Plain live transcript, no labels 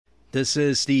This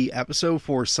is the episode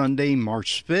for Sunday,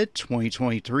 March 5th,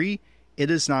 2023.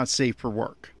 It is not safe for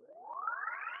work.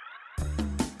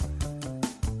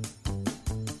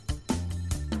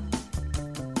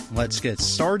 Let's get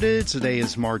started. Today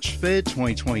is March 5th,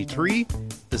 2023.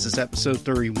 This is episode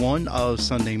 31 of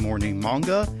Sunday Morning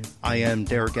Manga. I am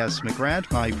Derek S.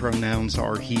 McGrath. My pronouns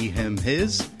are he, him,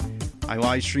 his. I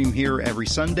live stream here every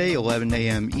Sunday, 11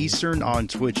 a.m. Eastern on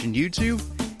Twitch and YouTube.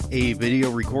 A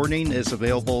video recording is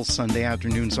available Sunday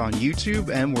afternoons on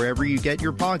YouTube and wherever you get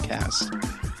your podcasts.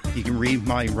 You can read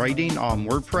my writing on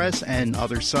WordPress and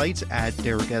other sites at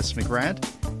Derek S. McGrath.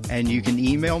 And you can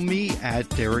email me at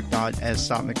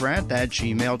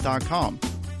derek.s.mcgrath@gmail.com.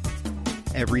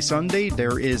 Every Sunday,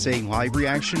 there is a live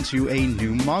reaction to a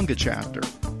new manga chapter.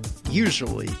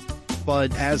 Usually.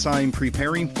 But as I'm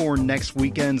preparing for next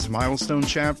weekend's milestone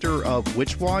chapter of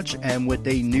Witch Watch, and with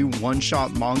a new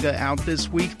one-shot manga out this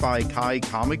week by Kai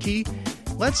Kamiki,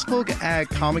 let's look at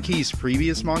Kamiki's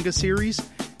previous manga series.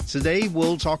 Today,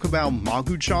 we'll talk about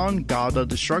Magu-chan, God of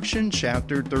Destruction,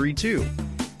 Chapter 32.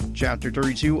 Chapter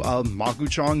 32 of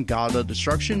Magu-chan, God of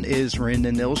Destruction is written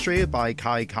and illustrated by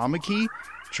Kai Kamiki,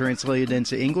 translated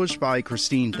into English by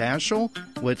Christine Daschel,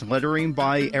 with lettering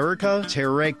by Erica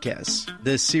Terekes.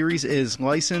 This series is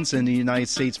licensed in the United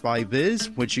States by Viz,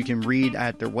 which you can read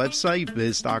at their website,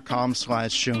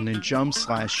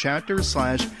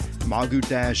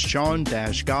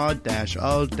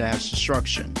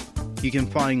 viz.com/shonenjump/chapter/magu-chan-god-of-destruction. You can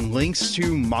find links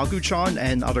to Magu-chan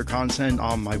and other content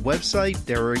on my website,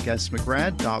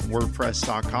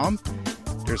 dereksmcgrath.wordpress.com.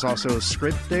 There's also a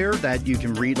script there that you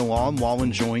can read along while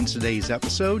enjoying today's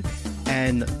episode.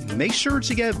 And make sure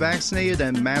to get vaccinated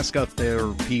and mask up there,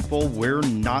 people. We're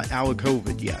not out of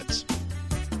COVID yet.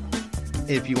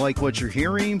 If you like what you're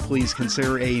hearing, please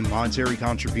consider a monetary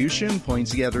contribution. Putting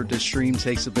together this stream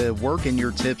takes a bit of work, and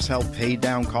your tips help pay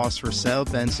down costs for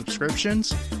setup and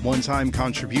subscriptions. One-time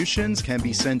contributions can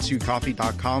be sent to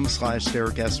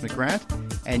coffee.com/Derek S. McGrath,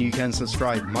 and you can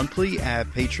subscribe monthly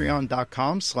at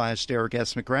patreon.com/Derek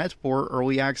S. McGrath for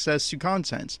early access to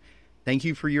content. Thank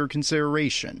you for your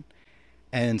consideration.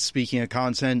 And speaking of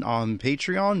content on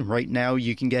Patreon, right now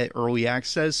you can get early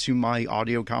access to my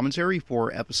audio commentary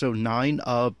for episode 9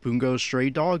 of Bungo Stray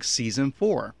Dogs Season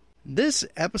 4. This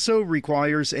episode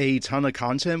requires a ton of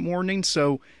content warnings,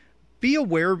 so be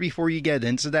aware before you get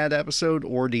into that episode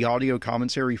or the audio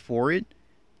commentary for it.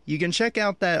 You can check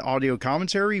out that audio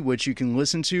commentary, which you can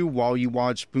listen to while you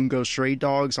watch Bungo Stray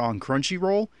Dogs on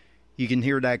Crunchyroll. You can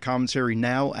hear that commentary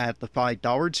now at the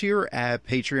 $5 tier at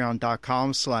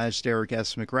patreon.com/Derek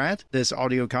S. McGrath. This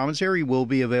audio commentary will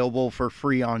be available for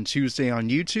free on Tuesday on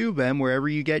YouTube and wherever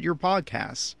you get your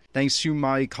podcasts. Thanks to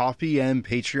my Coffee and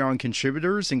Patreon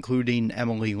contributors, including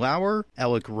Emily Lauer,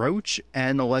 Alec Roach,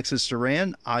 and Alexis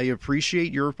Duran. I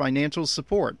appreciate your financial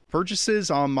support. Purchases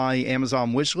on my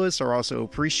Amazon wishlist are also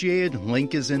appreciated.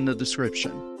 Link is in the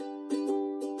description.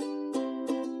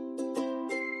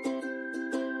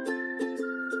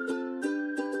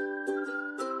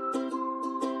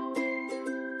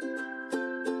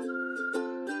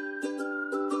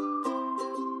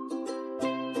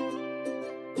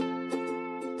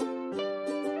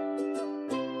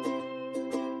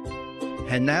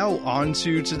 And now, on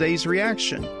to today's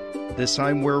reaction. This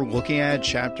time we're looking at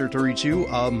Chapter 32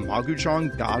 of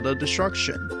Magu-chan, God of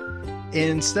Destruction.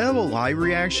 Instead of a live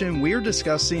reaction, we're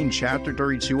discussing Chapter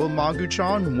 32 of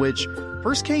Magu-chan, which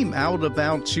first came out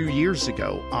about 2 years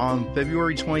ago, on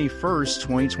February 21st,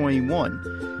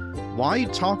 2021. Why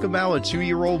talk about a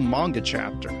 2-year-old manga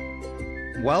chapter?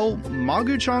 Well,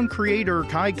 Magu-chan creator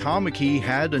Kai Kamiki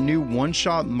had a new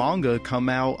one-shot manga come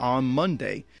out on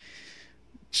Monday.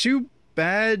 Too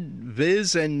bad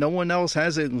Viz and no one else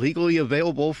has it legally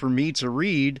available for me to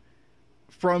read.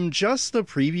 From just the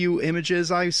preview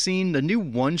images I've seen, the new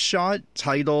one-shot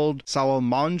titled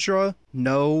Salamandra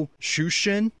no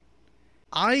Shushin.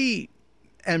 I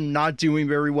am not doing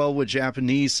very well with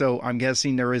Japanese, so I'm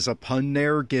guessing there is a pun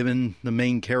there given the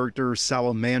main character's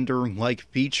salamander-like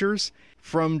features.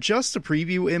 From just the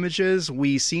preview images,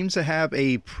 we seem to have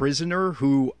a prisoner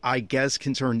who I guess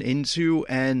can turn into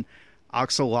an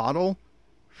axolotl.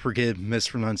 Forgive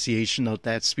mispronunciation of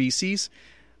that species.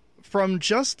 From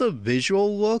just the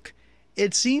visual look,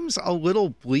 it seems a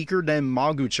little bleaker than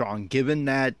Magu-chan, given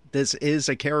that this is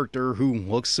a character who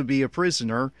looks to be a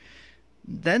prisoner.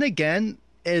 Then again,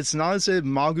 it's not as if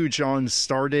Magu-chan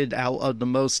started out of the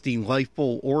most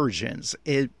delightful origins.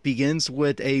 It begins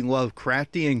with a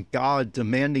Lovecraftian god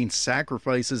demanding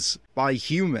sacrifices by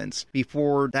humans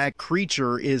before that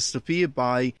creature is defeated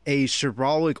by a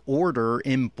chivalric order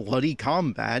in bloody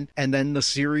combat, and then the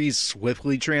series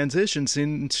swiftly transitions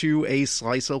into a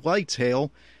slice of life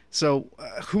tale So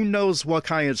who knows what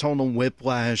kind of tonal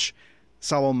whiplash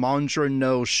Salamandra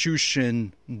no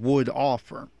Shushin would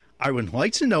offer. I would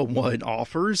like to know what it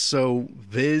offers, so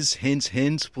Viz, hint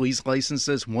hint, please license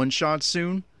this one-shot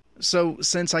soon. So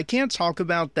since I can't talk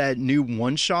about that new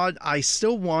one-shot, I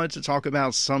still wanted to talk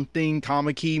about something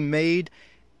Kamiki made,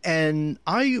 and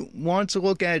I want to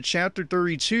look at Chapter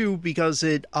 32 because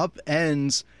it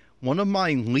upends one of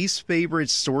my least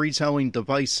favorite storytelling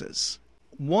devices.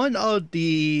 One of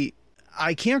the,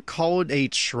 I can't call it a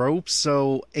trope,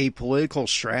 so a political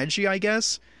strategy, I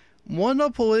guess. One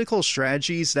of political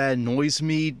strategies that annoys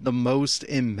me the most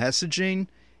in messaging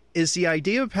is the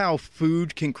idea of how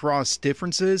food can cross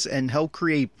differences and help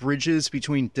create bridges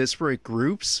between disparate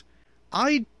groups.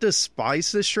 I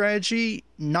despise this strategy,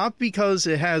 not because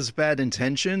it has bad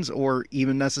intentions or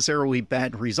even necessarily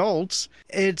bad results.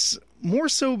 It's more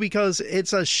so because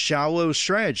it's a shallow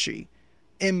strategy.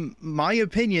 In my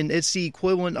opinion, it's the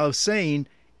equivalent of saying,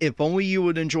 if only you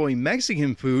would enjoy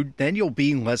Mexican food, then you'll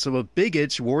be less of a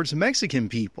bigot towards Mexican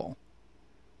people.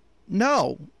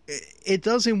 No, it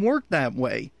doesn't work that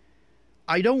way.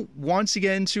 I don't want to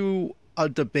get into a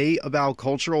debate about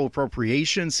cultural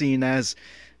appropriation, seeing as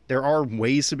there are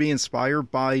ways to be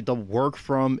inspired by the work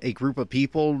from a group of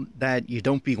people that you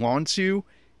don't belong to,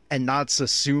 and not to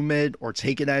assume it or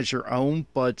take it as your own,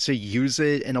 but to use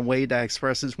it in a way that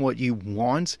expresses what you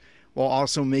want, while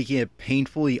also making it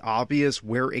painfully obvious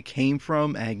where it came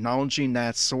from and acknowledging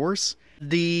that source.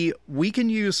 The we can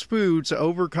use food to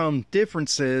overcome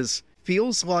differences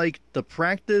feels like the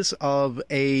practice of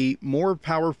a more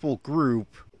powerful group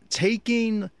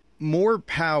taking more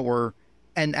power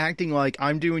and acting like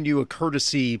I'm doing you a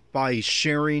courtesy by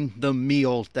sharing the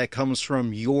meal that comes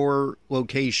from your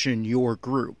location, your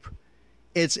group.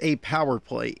 It's a power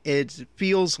play. It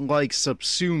feels like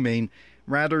subsuming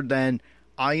rather than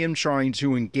I am trying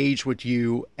to engage with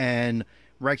you and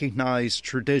recognize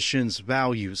traditions,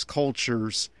 values,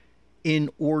 cultures in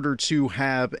order to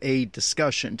have a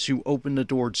discussion, to open the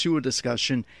door to a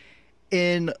discussion.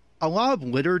 In a lot of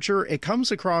literature, it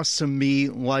comes across to me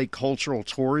like cultural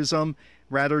tourism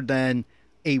rather than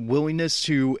a willingness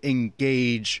to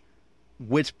engage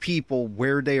with people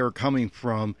where they are coming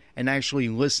from and actually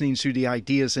listening to the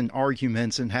ideas and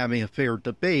arguments and having a fair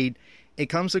debate. It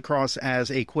comes across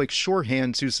as a quick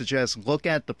shorthand to suggest look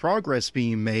at the progress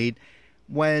being made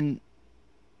when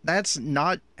that's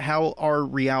not how our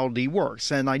reality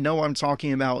works. And I know I'm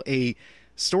talking about a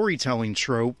storytelling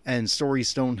trope and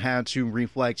stories don't have to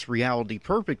reflect reality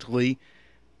perfectly,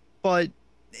 but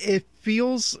it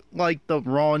feels like the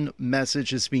wrong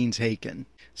message is being taken.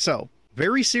 So,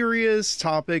 very serious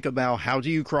topic about how do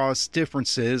you cross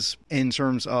differences in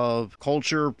terms of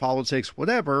culture, politics,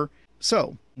 whatever.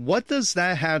 So, what does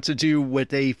that have to do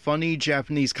with a funny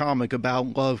Japanese comic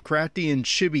about Lovecraftian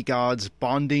chibi gods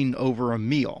bonding over a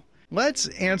meal? Let's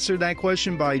answer that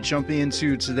question by jumping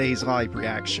into today's live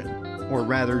reaction, or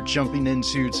rather jumping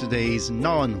into today's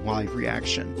non-live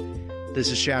reaction. This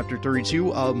is Chapter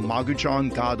 32 of Magu-chan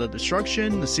God of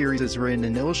Destruction. The series is written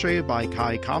and illustrated by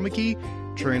Kai Kamiki,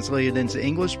 translated into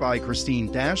English by Christine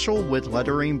Daschel, with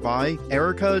lettering by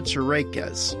Erica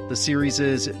Turequez. The series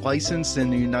is licensed in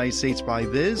the United States by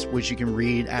Viz, which you can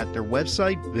read at their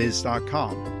website,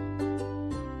 viz.com.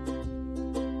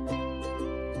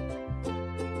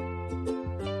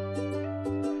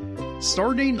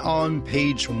 Starting on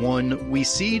page 1, we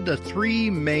see the three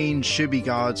main chibi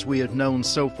gods we have known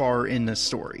so far in this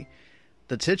story.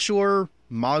 The titular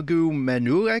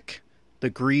Magu-Menulek,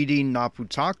 the greedy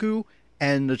Naputaku,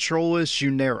 and the trollish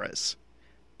Uneris.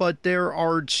 But there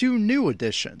are two new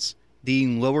additions, the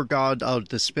lower god of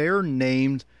despair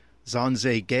named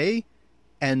Zanzege,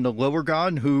 and the lower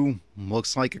god who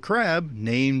looks like a crab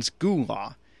named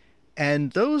Gula.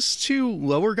 And those two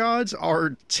lower gods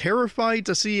are terrified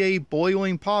to see a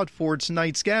boiling pot for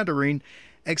tonight's gathering,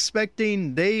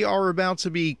 expecting they are about to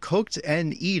be cooked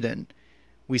and eaten.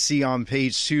 We see on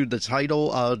page 2 the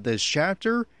title of this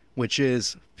chapter, which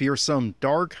is Fearsome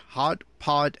Dark Hot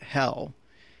Pot Hell.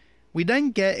 We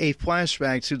then get a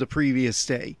flashback to the previous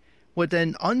day, with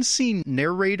an unseen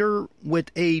narrator with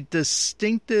a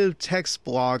distinctive text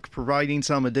block providing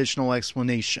some additional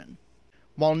explanation.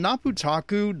 While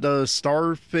Naputaku, the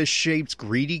starfish-shaped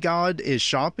greedy god, is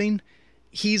shopping,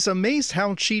 he's amazed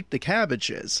how cheap the cabbage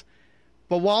is.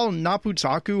 But while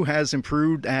Naputaku has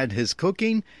improved at his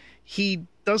cooking, he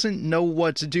doesn't know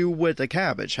what to do with the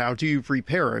cabbage. How do you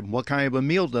prepare it? What kind of a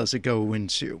meal does it go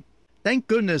into? Thank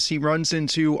goodness he runs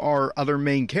into our other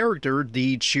main character,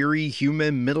 the cheery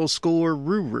human middle schooler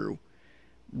Ruru.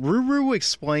 Ruru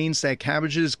explains that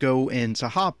cabbages go into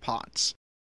hot pots.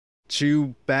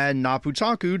 Too bad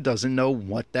Nabutaku doesn't know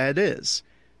what that is.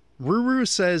 Ruru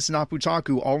says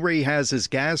Nabutaku already has his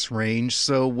gas range,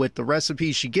 so with the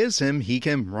recipe she gives him, he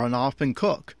can run off and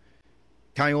cook.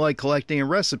 Kind of like collecting a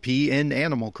recipe in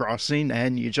Animal Crossing,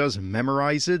 and you just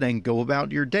memorize it and go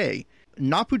about your day.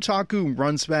 Nabutaku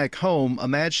runs back home,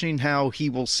 imagining how he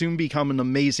will soon become an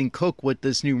amazing cook with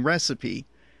this new recipe.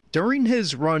 During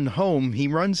his run home, he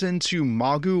runs into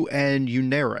Magu and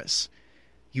Uneris.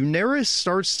 Uneris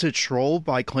starts to troll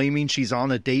by claiming she's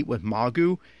on a date with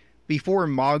Magu, before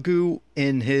Magu,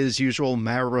 in his usual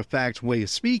matter-of-fact way of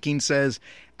speaking, says,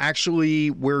 actually,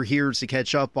 we're here to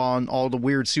catch up on all the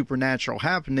weird supernatural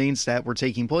happenings that were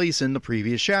taking place in the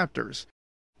previous chapters.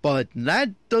 But that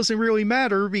doesn't really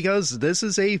matter because this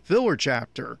is a filler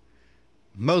chapter.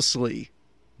 Mostly.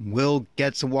 We'll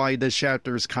get to why this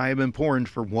chapter is kind of important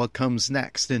for what comes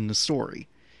next in the story.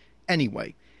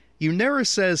 Anyway, Uneris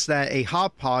says that a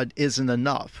hot pot isn't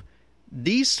enough.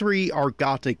 These three are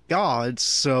Gothic gods,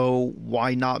 so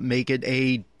why not make it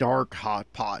a dark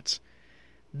hot pot?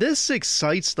 This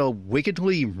excites the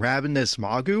wickedly ravenous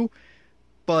Magu,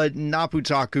 but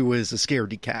Nabutaku is a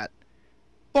scaredy cat.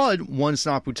 But once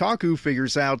Nabutaku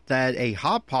figures out that a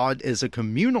hot pot is a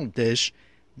communal dish,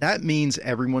 that means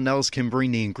everyone else can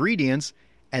bring the ingredients,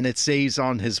 and it saves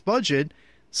on his budget,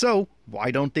 so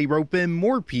why don't they rope in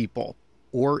more people?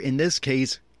 Or in this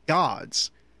case, gods.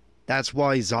 That's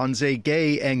why Zanze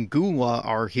Gay and Gula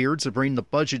are here to bring the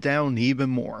budget down even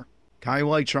more. Kind of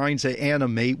like trying to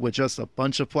animate with just a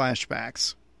bunch of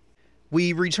flashbacks.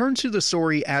 We return to the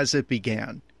story as it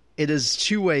began. It is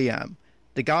 2 a.m.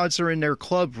 The gods are in their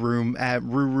club room at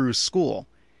Ruru's school.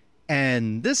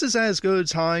 And this is as good a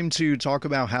time to talk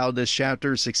about how this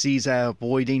chapter succeeds at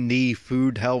avoiding the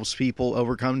food helps people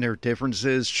overcome their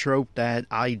differences trope that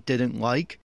I didn't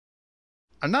like.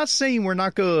 I'm not saying we're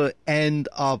not going to end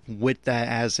up with that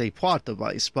as a plot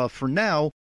device, but for now,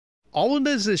 all of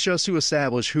this is just to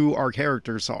establish who our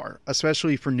characters are,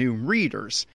 especially for new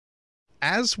readers.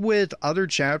 As with other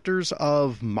chapters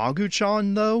of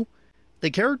Magu-chan, though, the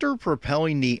character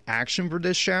propelling the action for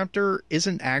this chapter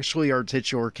isn't actually our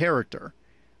titular character.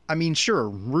 I mean, sure,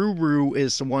 Ruru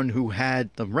is the one who had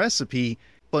the recipe,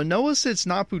 but notice it's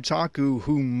Nabutaku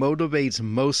who motivates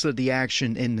most of the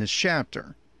action in this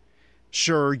chapter.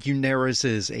 Sure, Uneris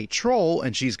is a troll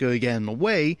and she's going to get in the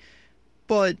way,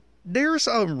 but there's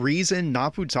a reason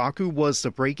Nabutaku was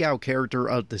the breakout character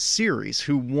of the series,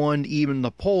 who won even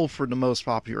the poll for the most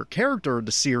popular character of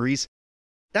the series.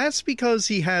 That's because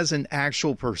he has an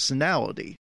actual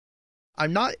personality.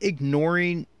 I'm not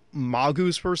ignoring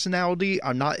Magu's personality,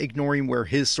 I'm not ignoring where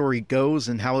his story goes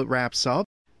and how it wraps up,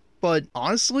 but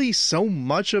honestly, so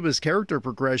much of his character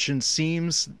progression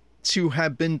seems to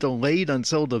have been delayed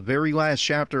until the very last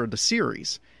chapter of the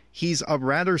series. He's a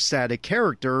rather static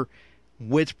character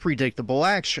with predictable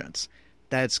actions.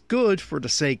 That's good for the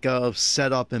sake of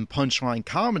setup and punchline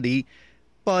comedy,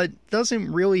 but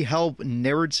doesn't really help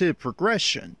narrative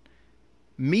progression.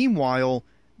 Meanwhile,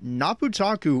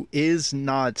 Nabutaku is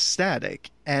not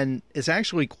static, and is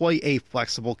actually quite a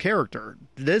flexible character.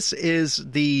 This is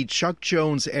the Chuck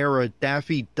Jones era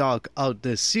Daffy Duck of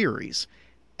this series,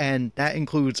 and that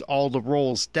includes all the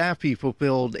roles Daffy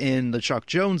fulfilled in the Chuck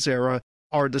Jones era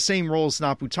are the same roles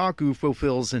Nabutaku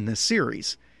fulfills in this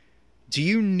series. Do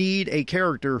you need a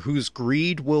character whose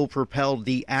greed will propel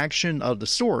the action of the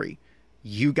story?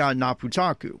 You got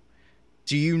Nabutaku.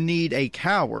 Do you need a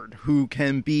coward who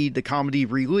can be the comedy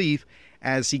relief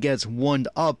as he gets one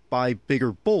up by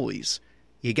bigger bullies?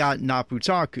 You got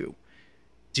Nabutaku.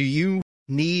 Do you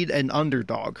need an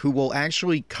underdog who will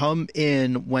actually come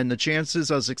in when the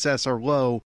chances of success are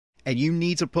low and you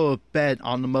need to put a bet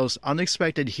on the most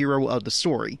unexpected hero of the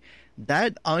story?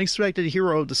 That unexpected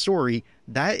hero of the story,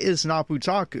 that is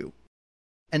Nabutaku.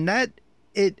 And that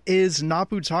it is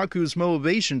Nabutaku's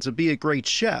motivation to be a great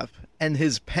chef, and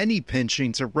his penny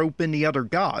pinching to rope in the other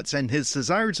gods, and his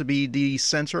desire to be the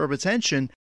center of attention.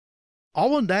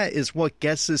 All of that is what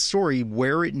gets this story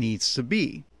where it needs to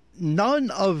be. None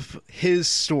of his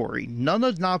story, none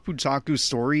of Nabutaku's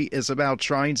story is about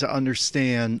trying to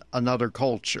understand another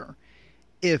culture.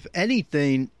 If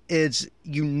anything, it's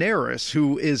Uneris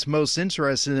who is most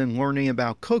interested in learning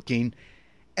about cooking,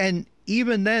 and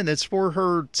even then it's for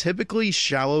her typically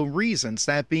shallow reasons,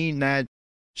 that being that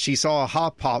she saw a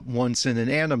hot pot once in an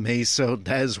anime, so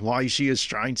that is why she is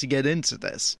trying to get into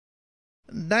this.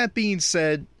 That being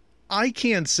said, I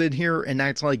can't sit here and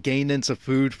act like getting into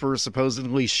food for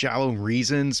supposedly shallow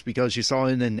reasons because you saw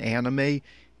it in an anime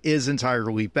is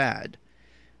entirely bad.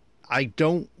 I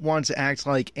don't want to act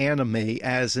like anime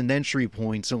as an entry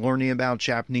point to learning about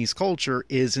Japanese culture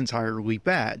is entirely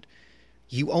bad.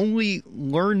 you only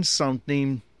learn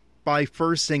something by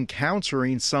first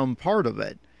encountering some part of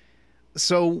it.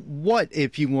 So what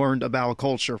if you learned about a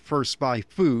culture first by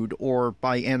food, or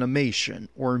by animation,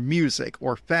 or music,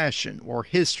 or fashion, or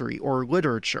history, or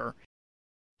literature?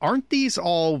 Aren't these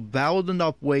all valid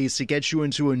enough ways to get you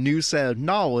into a new set of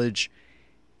knowledge,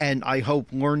 and I hope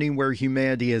learning where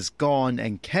humanity has gone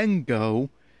and can go,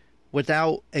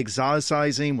 without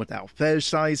exoticizing, without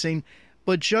fetishizing,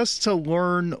 but just to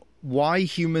learn why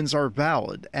humans are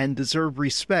valid and deserve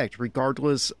respect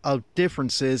regardless of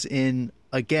differences in,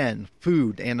 again,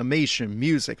 food, animation,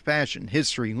 music, fashion,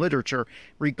 history, literature,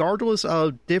 regardless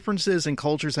of differences in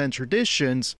cultures and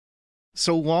traditions,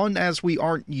 so long as we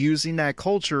aren't using that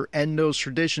culture and those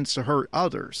traditions to hurt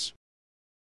others.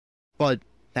 But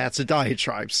that's a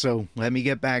diatribe, so let me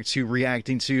get back to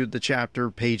reacting to the chapter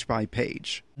page by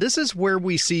page. This is where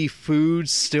we see food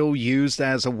still used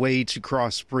as a way to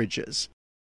cross bridges.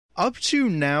 Up to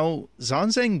now,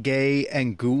 Zanzenge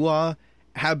and Gula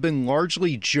have been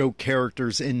largely joke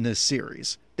characters in this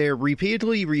series. They're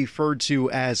repeatedly referred to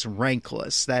as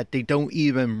rankless, that they don't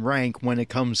even rank when it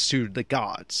comes to the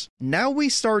gods. Now we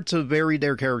start to vary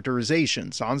their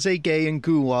characterizations. Zanzenge and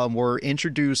Gula were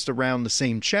introduced around the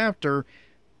same chapter,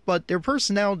 but their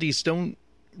personalities don't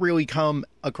really come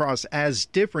across as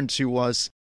different to us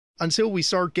until we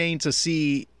start getting to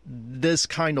see this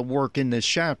kind of work in this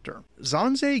chapter.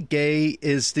 Zanzenge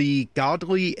is the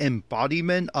godly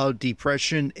embodiment of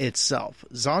depression itself.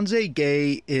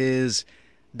 Zanzenge is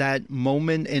that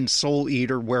moment in Soul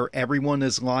Eater where everyone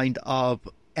is lined up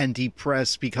and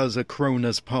depressed because of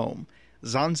Krona's poem.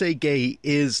 Zanzenge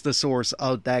is the source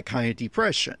of that kind of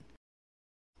depression.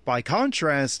 By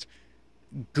contrast,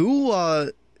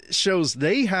 Gula shows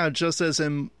they have just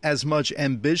as much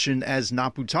ambition as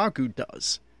Nabutaku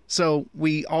does. So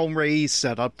we already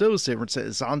set up those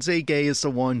differences. Zanzege is the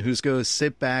one who's going to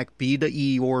sit back, be the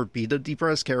Eeyore, be the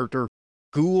depressed character.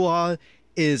 Gula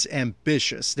is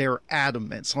ambitious. They're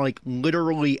adamant, like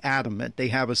literally adamant. They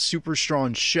have a super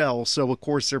strong shell, so of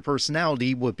course their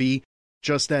personality would be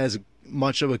just as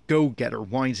much of a go-getter,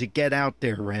 wanting to get out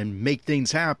there and make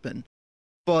things happen.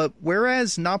 But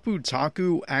whereas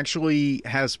Nabutaku actually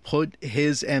has put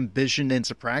his ambition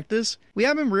into practice, we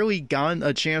haven't really gotten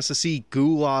a chance to see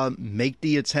Gula make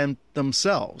the attempt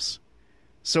themselves.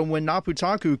 So when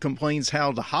Nabutaku complains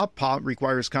how the hot pot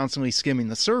requires constantly skimming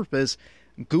the surface,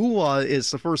 Gula is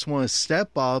the first one to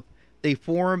step up. They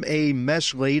form a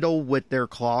mesh ladle with their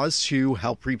claws to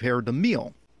help prepare the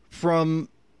meal. From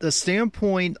the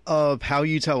standpoint of how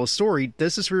you tell a story,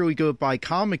 this is really good by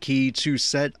Kamiki to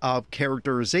set up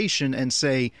characterization and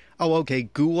say, oh, okay,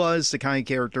 Gula is the kind of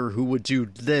character who would do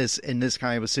this in this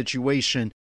kind of a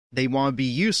situation. They want to be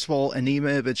useful, and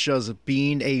even if it's just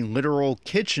being a literal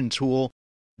kitchen tool,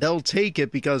 they'll take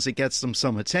it because it gets them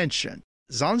some attention.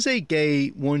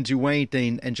 Zanzege wouldn't do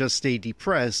anything and just stay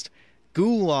depressed.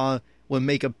 Gula would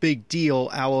make a big deal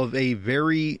out of a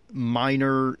very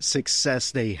minor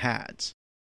success they had.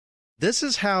 This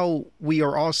is how we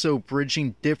are also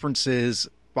bridging differences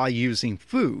by using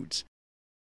foods.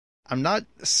 I'm not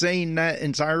saying that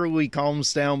entirely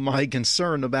calms down my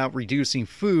concern about reducing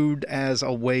food as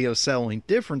a way of selling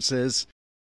differences,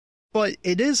 but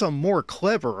it is a more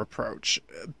clever approach,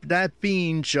 that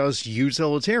being just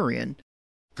utilitarian.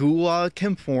 Gula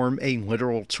can form a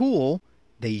literal tool,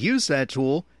 they use that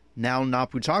tool, now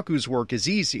Nabutaku's work is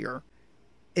easier.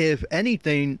 If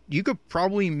anything, you could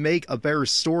probably make a better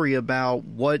story about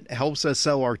what helps us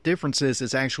sell our differences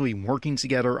is actually working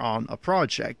together on a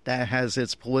project that has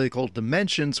its political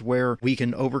dimensions where we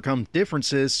can overcome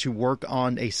differences to work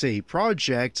on a city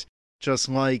project, just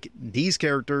like these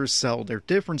characters sell their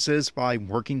differences by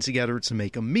working together to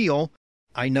make a meal.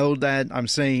 I know that I'm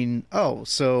saying, oh,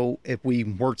 so if we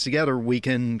work together, we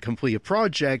can complete a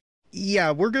project.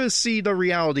 Yeah, we're going to see the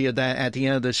reality of that at the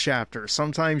end of this chapter.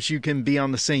 Sometimes you can be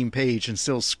on the same page and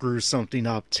still screw something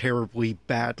up terribly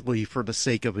badly for the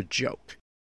sake of a joke.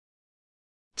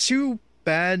 Too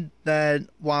bad that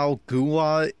while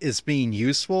Gula is being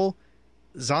useful,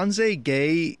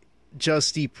 Zanzege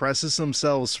just depresses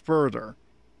themselves further.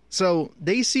 So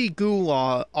they see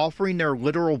Gula offering their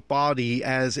literal body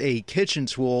as a kitchen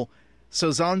tool,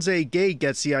 so Zanzege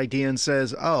gets the idea and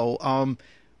says,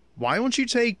 why don't you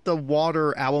take the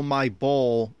water out of my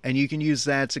bowl and you can use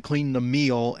that to clean the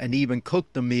meal and even cook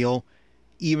the meal,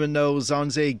 even though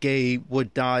Zanzege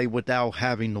would die without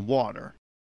having the water.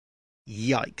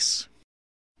 Yikes.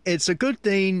 It's a good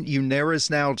thing Uneris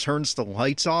now turns the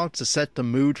lights off to set the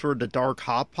mood for the dark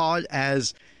hot pot,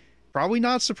 as, probably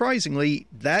not surprisingly,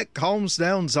 that calms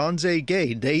down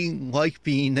Zanzege. They like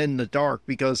being in the dark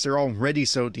because they're already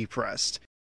so depressed.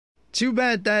 Too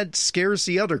bad that scares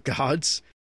the other gods.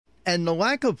 And the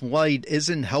lack of light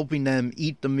isn't helping them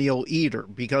eat the meal either,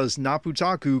 because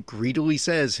Nabutaku greedily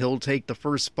says he'll take the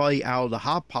first bite out of the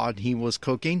hot pot he was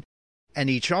cooking, and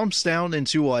he chomps down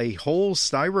into a whole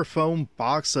styrofoam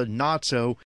box of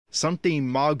natto, something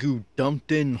Magu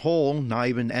dumped in whole, not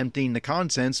even emptying the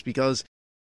contents, because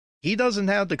he doesn't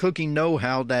have the cooking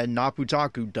know-how that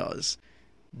Nabutaku does.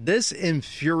 This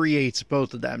infuriates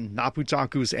both of them.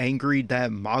 Nabutaku's angry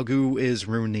that Magu is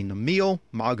ruining the meal.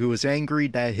 Magu is angry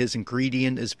that his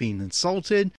ingredient is being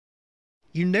insulted.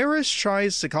 Euneris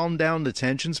tries to calm down the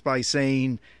tensions by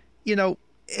saying,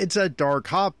 it's a dark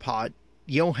hot pot.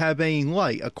 You don't have any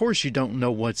light. Of course you don't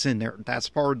know what's in there. That's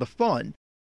part of the fun.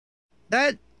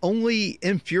 That only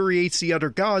infuriates the other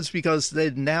gods because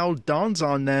it now dawns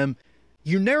on them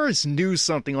Euneris knew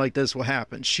something like this will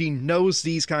happen. She knows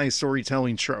these kind of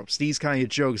storytelling tropes, these kind of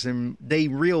jokes, and they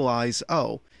realize,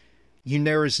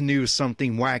 Euneris knew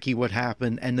something wacky would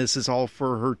happen, and this is all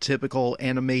for her typical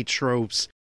anime tropes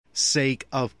sake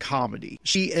of comedy.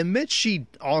 She admits she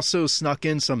also snuck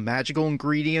in some magical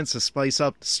ingredients to spice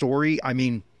up the story,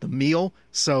 the meal,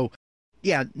 so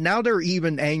yeah, now they're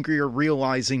even angrier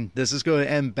realizing this is going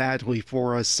to end badly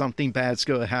for us, something bad's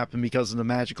going to happen because of the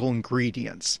magical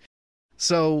ingredients.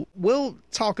 So we'll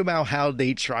talk about how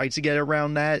they tried to get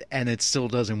around that, and it still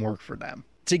doesn't work for them.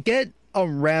 To get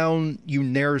around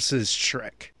Euneris'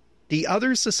 trick, the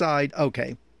others decide,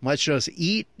 okay, let's just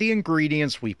eat the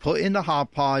ingredients we put in the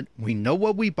hot pot, we know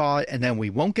what we bought, and then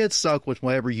we won't get stuck with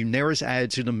whatever Euneris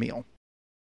added to the meal.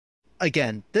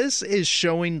 Again, this is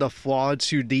showing the flaw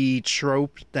to the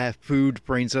trope that food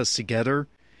brings us together.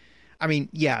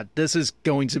 This is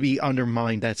going to be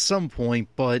undermined at some point,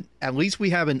 but at least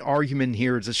we have an argument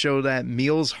here to show that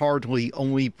meals hardly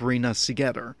only bring us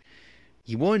together.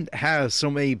 You wouldn't have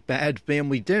so many bad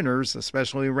family dinners,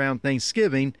 especially around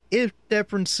Thanksgiving, if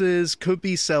differences could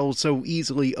be settled so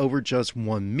easily over just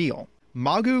one meal.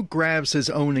 Magu grabs his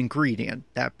own ingredient,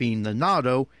 that being the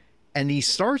natto, and he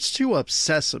starts to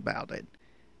obsess about it.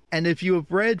 And if you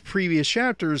have read previous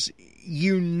chapters,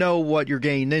 you know what you're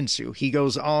getting into. He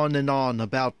goes on and on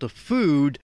about the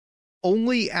food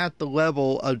only at the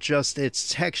level of just its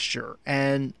texture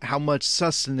and how much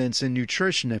sustenance and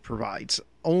nutrition it provides,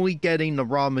 only getting the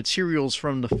raw materials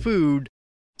from the food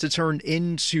to turn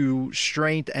into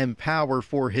strength and power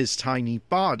for his tiny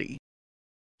body.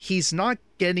 He's not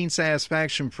getting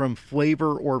satisfaction from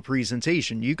flavor or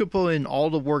presentation. You could put in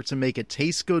all the work to make it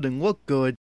taste good and look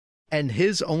good, and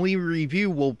his only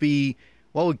review will be,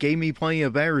 well, it gave me plenty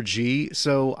of energy,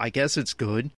 so I guess it's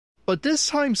good. But this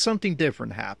time something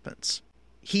different happens.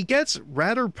 He gets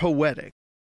rather poetic.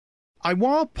 I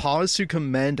want to pause to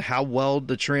commend how well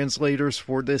the translators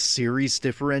for this series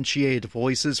differentiated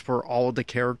voices for all of the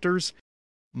characters.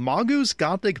 Magu's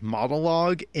Gothic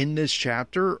monologue in this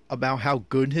chapter about how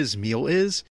good his meal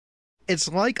is, it's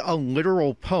like a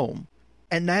literal poem.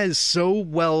 And that is so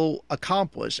well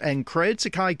accomplished, and credit to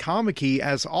Kai Kamiki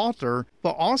as author,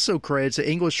 but also credit to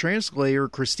English translator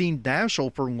Christine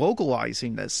Daschel for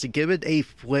localizing this to give it a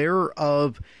flair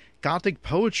of Gothic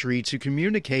poetry to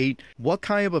communicate what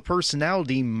kind of a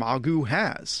personality Magu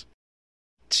has.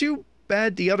 Too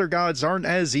bad the other gods aren't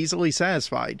as easily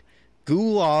satisfied.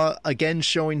 Gula, again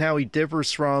showing how he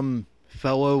differs from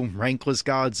fellow rankless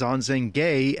god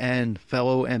Zanzenge and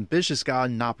fellow ambitious god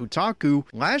Nabutaku,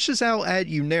 lashes out at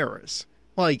Euneris.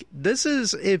 This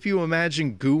is if you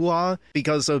imagine Gula,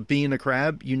 because of being a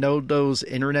crab, those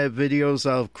internet videos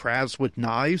of crabs with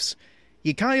knives?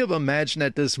 You kind of imagine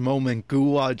at this moment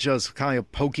Gula just kind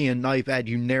of poking a knife at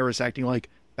Euneris, acting like,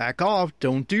 back off,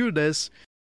 don't do this.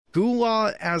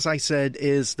 Gula, as I said,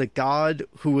 is the god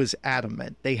who is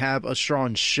adamant. They have a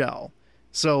strong shell.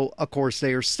 So, of course,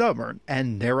 they are stubborn,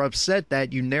 and they're upset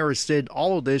that Euneris did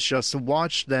all of this just to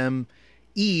watch them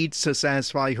eat to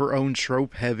satisfy her own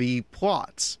trope-heavy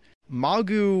plots.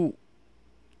 Magu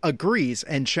agrees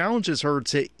and challenges her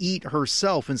to eat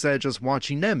herself instead of just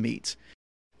watching them eat.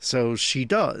 So she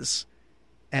does.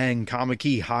 And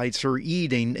Kamiki hides her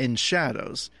eating in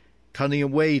shadows, cutting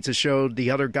away to show the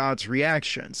other gods'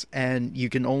 reactions, and you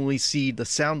can only see the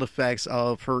sound effects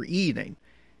of her eating.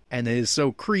 And it is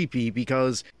so creepy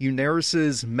because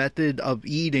Euneris' method of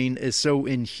eating is so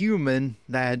inhuman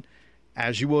that,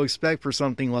 as you will expect for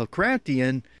something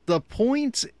Lovecraftian, the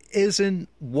point isn't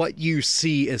what you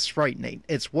see is frightening.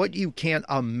 It's what you can't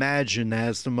imagine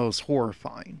as the most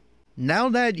horrifying. Now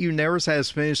that Euneris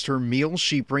has finished her meal,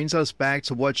 she brings us back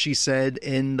to what she said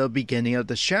in the beginning of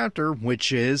the chapter,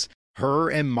 which is her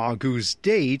and Magu's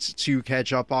date to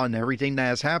catch up on everything that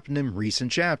has happened in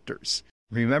recent chapters.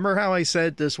 Remember how I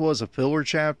said this was a filler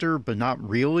chapter, but not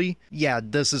really? Yeah,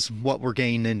 this is what we're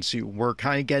getting into. We're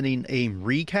kind of getting a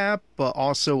recap, but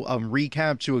also a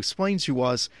recap to explain to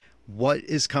us what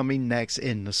is coming next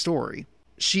in the story.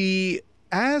 She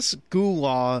asks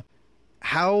Gula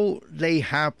how they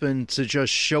happened to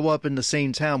just show up in the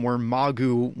same town where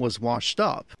Magu was washed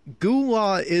up.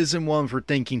 Gula isn't one for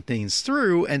thinking things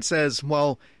through and says,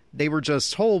 well, they were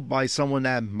just told by someone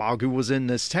that Magu was in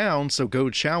this town, so go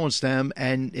challenge them,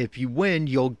 and if you win,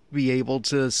 you'll be able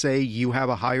to say you have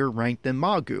a higher rank than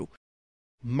Magu.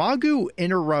 Magu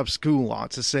interrupts Gula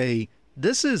to say,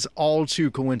 this is all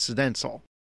too coincidental,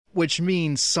 which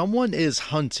means someone is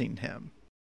hunting him.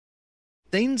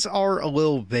 Things are a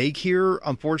little vague here,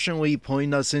 unfortunately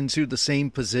putting us into the same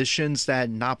positions that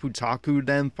Nabutaku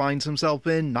then finds himself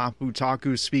in.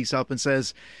 Nabutaku speaks up and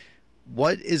says,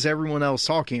 what is everyone else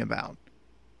talking about?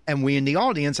 And we in the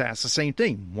audience ask the same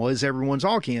thing. What is everyone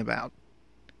talking about?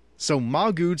 So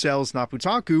Magu tells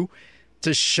Nabutaku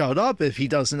to shut up if he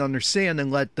doesn't understand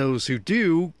and let those who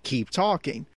do keep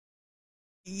talking.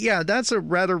 Yeah, that's a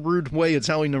rather rude way of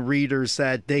telling the readers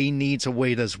that they need to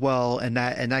wait as well and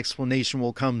that an explanation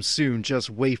will come soon. Just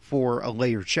wait for a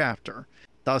later chapter.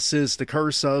 Thus is the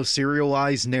curse of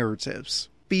serialized narratives.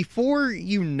 Before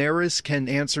Euneris can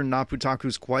answer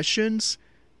Nabutaku's questions,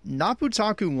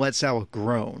 Nabutaku lets out a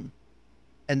groan.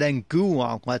 And then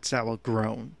Gula lets out a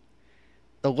groan.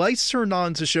 The lights turn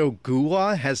on to show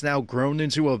Gula has now grown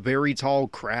into a very tall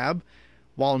crab,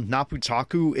 while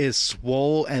Nabutaku is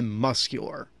swole and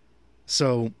muscular.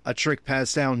 So, a trick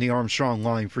passed down the Armstrong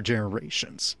line for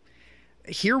generations.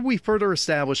 Here we further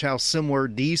establish how similar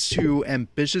these two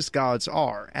ambitious gods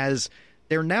are, as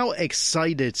they're now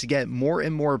excited to get more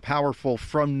and more powerful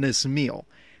from this meal.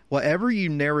 Whatever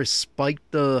Euneris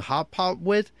spiked the hot pot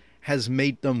with has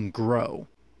made them grow.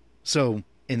 So,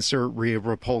 insert Rhea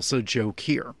Repulsa joke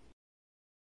here.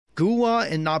 Gula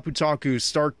and Nabutaku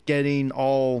start getting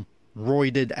all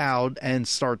roided out and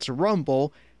start to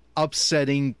rumble,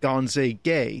 upsetting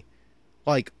Gonze-Gay.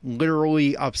 Like,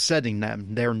 literally upsetting them.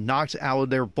 They're knocked out of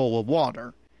their bowl of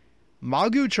water.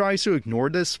 Magu tries to ignore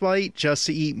this fight just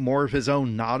to eat more of his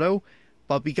own natto,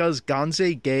 but because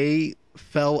Gonze-Gay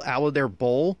fell out of their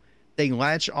bowl, they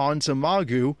latch on to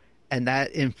Magu, and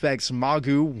that infects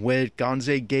Magu with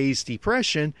Gonze-Gay's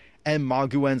depression, and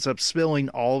Magu ends up spilling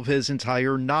all of his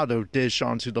entire natto dish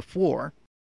onto the floor.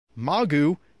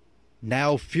 Magu,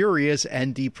 now furious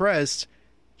and depressed,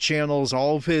 channels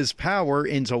all of his power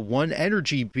into one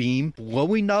energy beam,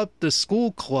 blowing up the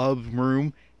school club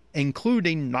room,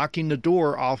 including knocking the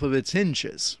door off of its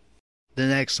hinges. The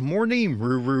next morning,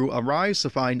 Ruru arrives to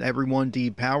find everyone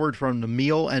depowered from the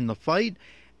meal and the fight,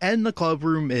 and the club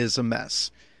room is a mess.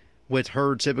 With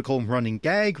her typical running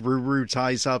gag, Ruru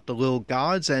ties up the little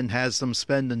gods and has them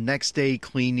spend the next day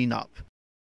cleaning up.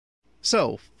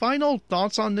 So, final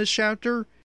thoughts on this chapter?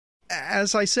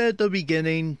 As I said at the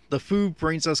beginning, the food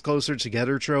brings us closer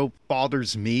together trope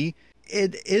bothers me.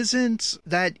 It isn't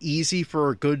that easy for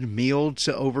a good meal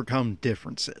to overcome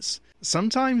differences.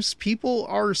 Sometimes people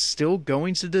are still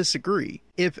going to disagree.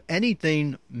 If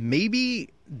anything, maybe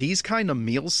these kind of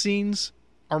meal scenes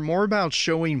are more about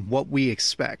showing what we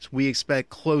expect. We expect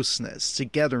closeness,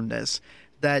 togetherness,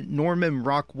 that Norman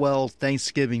Rockwell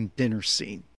Thanksgiving dinner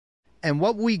scene. And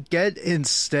what we get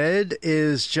instead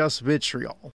is just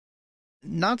vitriol.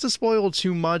 Not to spoil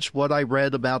too much what I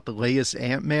read about the latest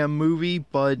Ant-Man movie,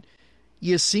 but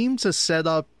you seem to set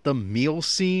up the meal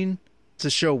scene to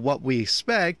show what we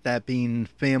expect, that being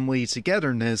family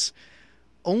togetherness,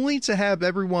 only to have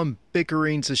everyone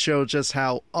bickering to show just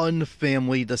how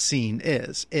unfamily the scene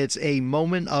is. It's a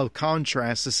moment of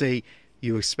contrast to say,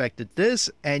 you expected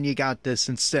this, and you got this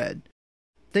instead.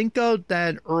 Think of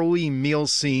that early meal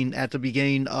scene at the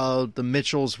beginning of The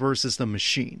Mitchells versus the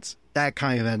Machines. That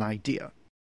kind of an idea.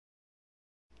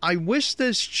 I wish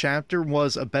this chapter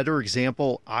was a better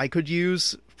example I could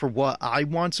use for what I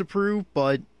want to prove,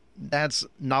 but that's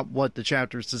not what the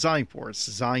chapter is designed for. It's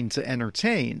designed to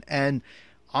entertain, and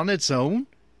on its own,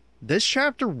 this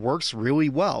chapter works really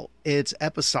well. It's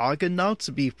episodic enough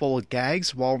to be full of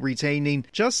gags while retaining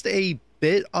just a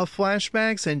bit of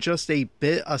flashbacks and just a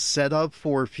bit of setup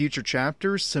for future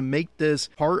chapters to make this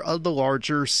part of the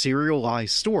larger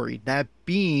serialized story, that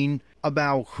being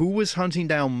about who was hunting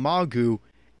down Magu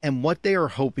and what they are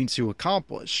hoping to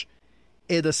accomplish.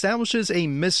 It establishes a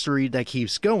mystery that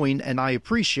keeps going, and I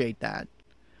appreciate that.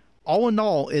 All in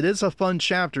all, it is a fun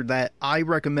chapter that I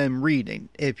recommend reading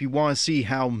if you want to see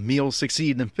how meals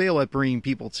succeed and fail at bringing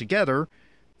people together,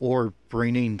 or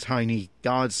bringing tiny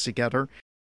gods together,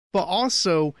 but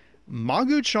also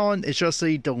Magu-chan is just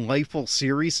a delightful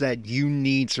series that you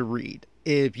need to read.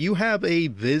 If you have a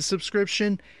Viz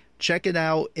subscription, check it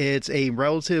out. It's a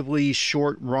relatively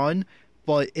short run,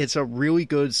 but it's a really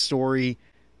good story.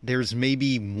 There's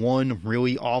maybe one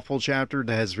really awful chapter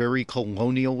that is very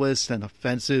colonialist and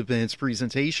offensive in its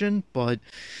presentation, but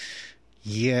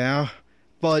yeah.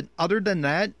 But other than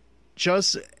that,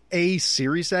 just a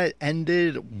series that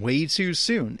ended way too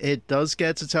soon. It does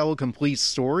get to tell a complete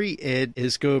story. It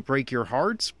is going to break your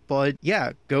hearts, but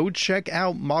yeah, go check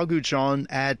out Magu-chan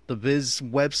at the Viz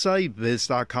website,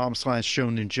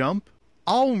 viz.com/shonenjump.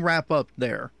 I'll wrap up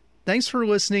there. Thanks for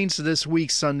listening to this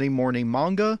week's Sunday Morning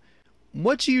Manga.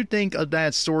 What do you think of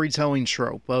that storytelling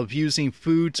trope of using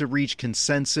food to reach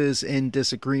consensus in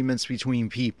disagreements between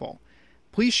people?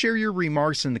 Please share your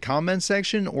remarks in the comment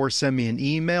section or send me an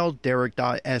email,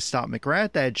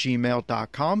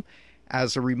 derek.s.mcgrath@gmail.com.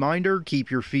 As a reminder,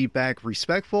 keep your feedback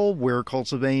respectful. We're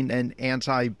cultivating an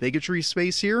anti-bigotry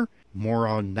space here. More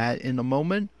on that in a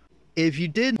moment. If you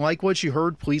did like what you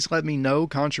heard, please let me know.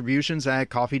 Contributions at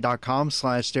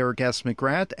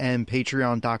coffee.com/DerekSMcGrath and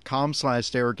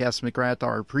patreon.com/DerekSMcGrath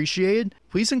are appreciated.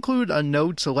 Please include a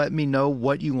note to let me know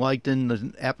what you liked in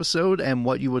the episode and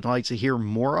what you would like to hear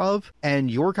more of. And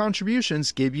your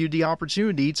contributions give you the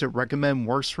opportunity to recommend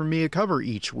works for me to cover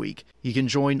each week. You can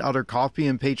join other Coffee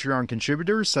and Patreon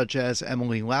contributors such as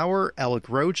Emily Lauer, Alec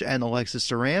Roach, and Alexis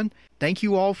Duran. Thank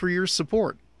you all for your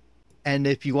support. And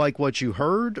if you like what you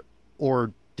heard,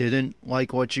 or didn't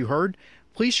like what you heard,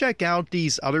 please check out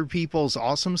these other people's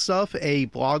awesome stuff. A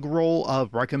blog roll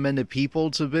of recommended people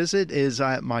to visit is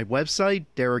at my website,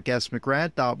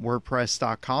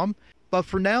 dereksmcgrath.wordpress.com. But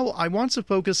for now, I want to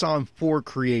focus on 4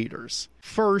 creators.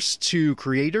 First, 2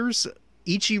 creators,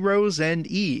 Ichiro's and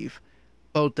Eve.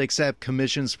 Both accept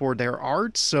commissions for their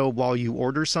art, so while you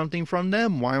order something from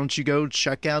them, why don't you go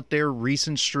check out their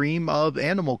recent stream of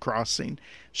Animal Crossing,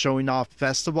 showing off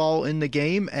Festival in the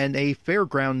game and a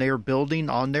fairground they're building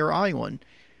on their island.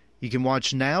 You can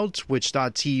watch now,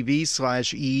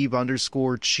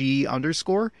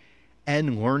 twitch.tv/eve_chi_,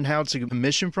 and learn how to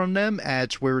commission from them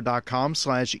at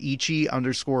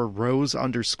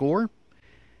twitter.com/ichi_rose_.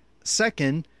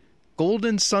 Second,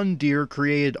 Golden Sun Deer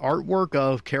created artwork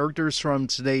of characters from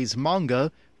today's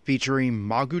manga, featuring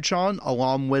Magu-chan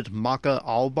along with Maka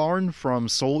Albarn from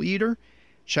Soul Eater.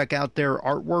 Check out their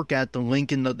artwork at the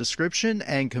link in the description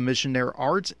and commission their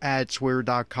art at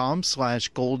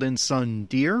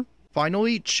twitter.com/goldensundeer.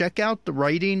 Finally, check out the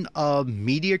writing of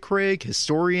media critic,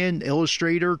 historian,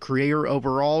 illustrator, creator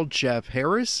overall Jeff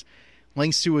Harris.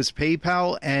 Links to his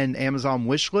PayPal and Amazon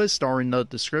wishlist are in the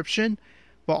description.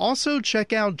 But also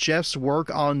check out Jeff's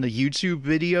work on the YouTube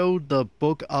video, The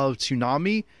Book of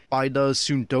Toonami by the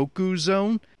Sundoku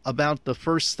Zone, about the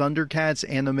first Thundercats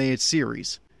animated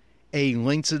series. A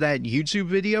link to that YouTube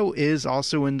video is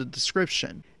also in the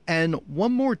description. And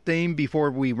one more thing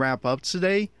before we wrap up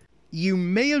today. You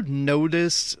may have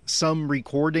noticed some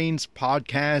recordings,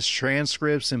 podcasts,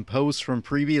 transcripts, and posts from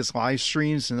previous live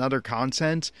streams and other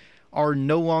content are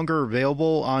no longer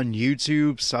available on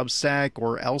YouTube, Substack,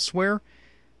 or elsewhere.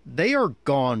 They are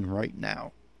gone right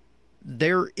now.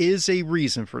 There is a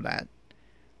reason for that.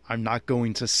 I'm not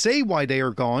going to say why they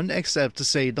are gone, except to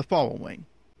say the following.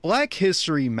 Black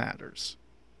history matters.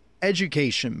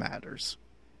 Education matters.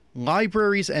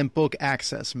 Libraries and book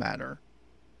access matter.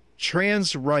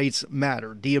 Trans rights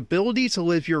matter. The ability to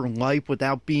live your life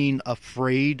without being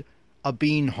afraid of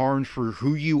being harmed for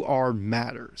who you are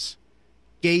matters.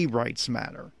 Gay rights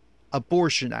matter.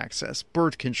 Abortion access,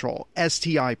 birth control,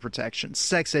 STI protection,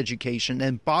 sex education,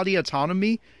 and body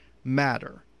autonomy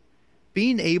matter.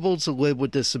 Being able to live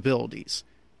with disabilities,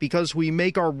 because we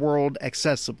make our world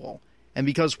accessible, and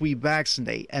because we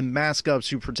vaccinate and mask up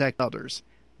to protect others,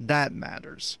 that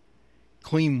matters.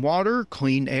 Clean water,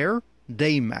 clean air,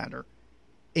 they matter.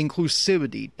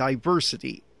 Inclusivity,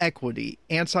 diversity, equity,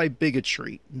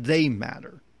 anti-bigotry, they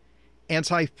matter.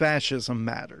 Anti-fascism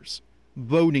matters.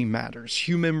 Voting matters.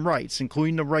 Human rights,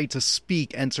 including the right to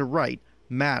speak and to write,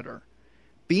 matter.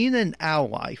 Being an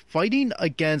ally, fighting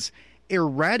against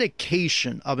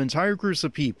eradication of entire groups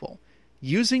of people,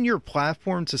 using your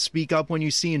platform to speak up when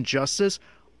you see injustice,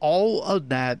 all of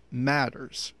that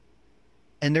matters.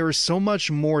 And there is so much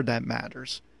more that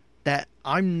matters that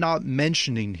I'm not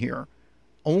mentioning here,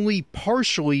 only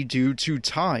partially due to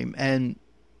time and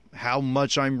how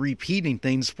much I'm repeating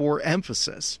things for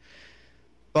emphasis.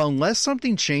 But unless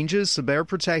something changes to better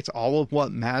protect all of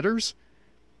what matters,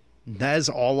 that is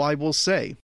all I will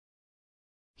say.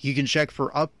 You can check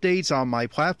for updates on my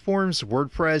platforms,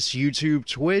 WordPress, YouTube,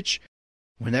 Twitch,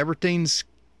 whenever things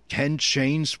can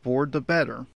change for the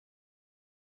better.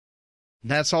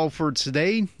 That's all for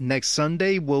today. Next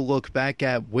Sunday, we'll look back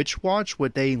at Witch Watch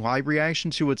with a live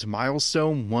reaction to its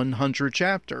milestone 100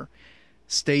 chapter.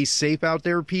 Stay safe out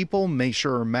there, people. Make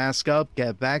sure to mask up,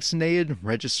 get vaccinated,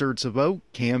 register to vote,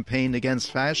 campaign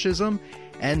against fascism,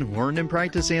 and learn and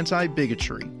practice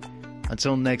anti-bigotry.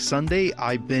 Until next Sunday,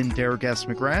 I've been Derek S.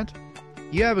 McGrath.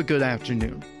 You have a good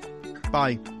afternoon.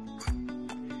 Bye.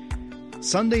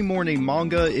 Sunday Morning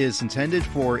Manga is intended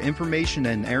for information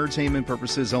and entertainment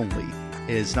purposes only.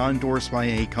 It is not endorsed by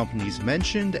any companies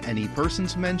mentioned, any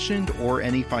persons mentioned, or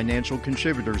any financial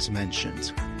contributors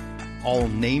mentioned. All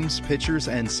names, pictures,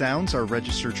 and sounds are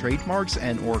registered trademarks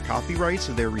and/or copyrights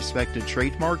of their respective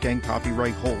trademark and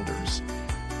copyright holders.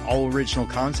 All original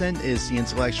content is the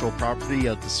intellectual property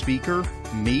of the speaker,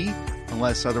 me,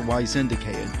 unless otherwise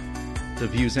indicated. The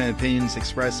views and opinions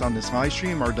expressed on this live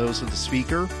stream are those of the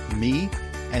speaker, me,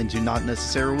 and do not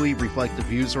necessarily reflect the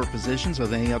views or positions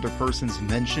of any other persons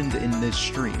mentioned in this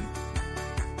stream.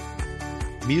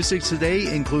 Music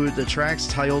today included the tracks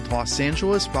titled Los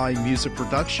Angeles by Music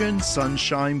Production,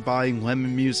 Sunshine by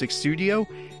Lemon Music Studio,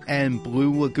 and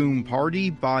Blue Lagoon Party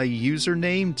by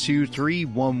username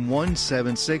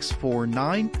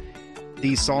 23117649.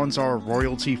 These songs are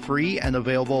royalty free and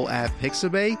available at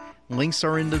Pixabay. Links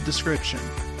are in the description.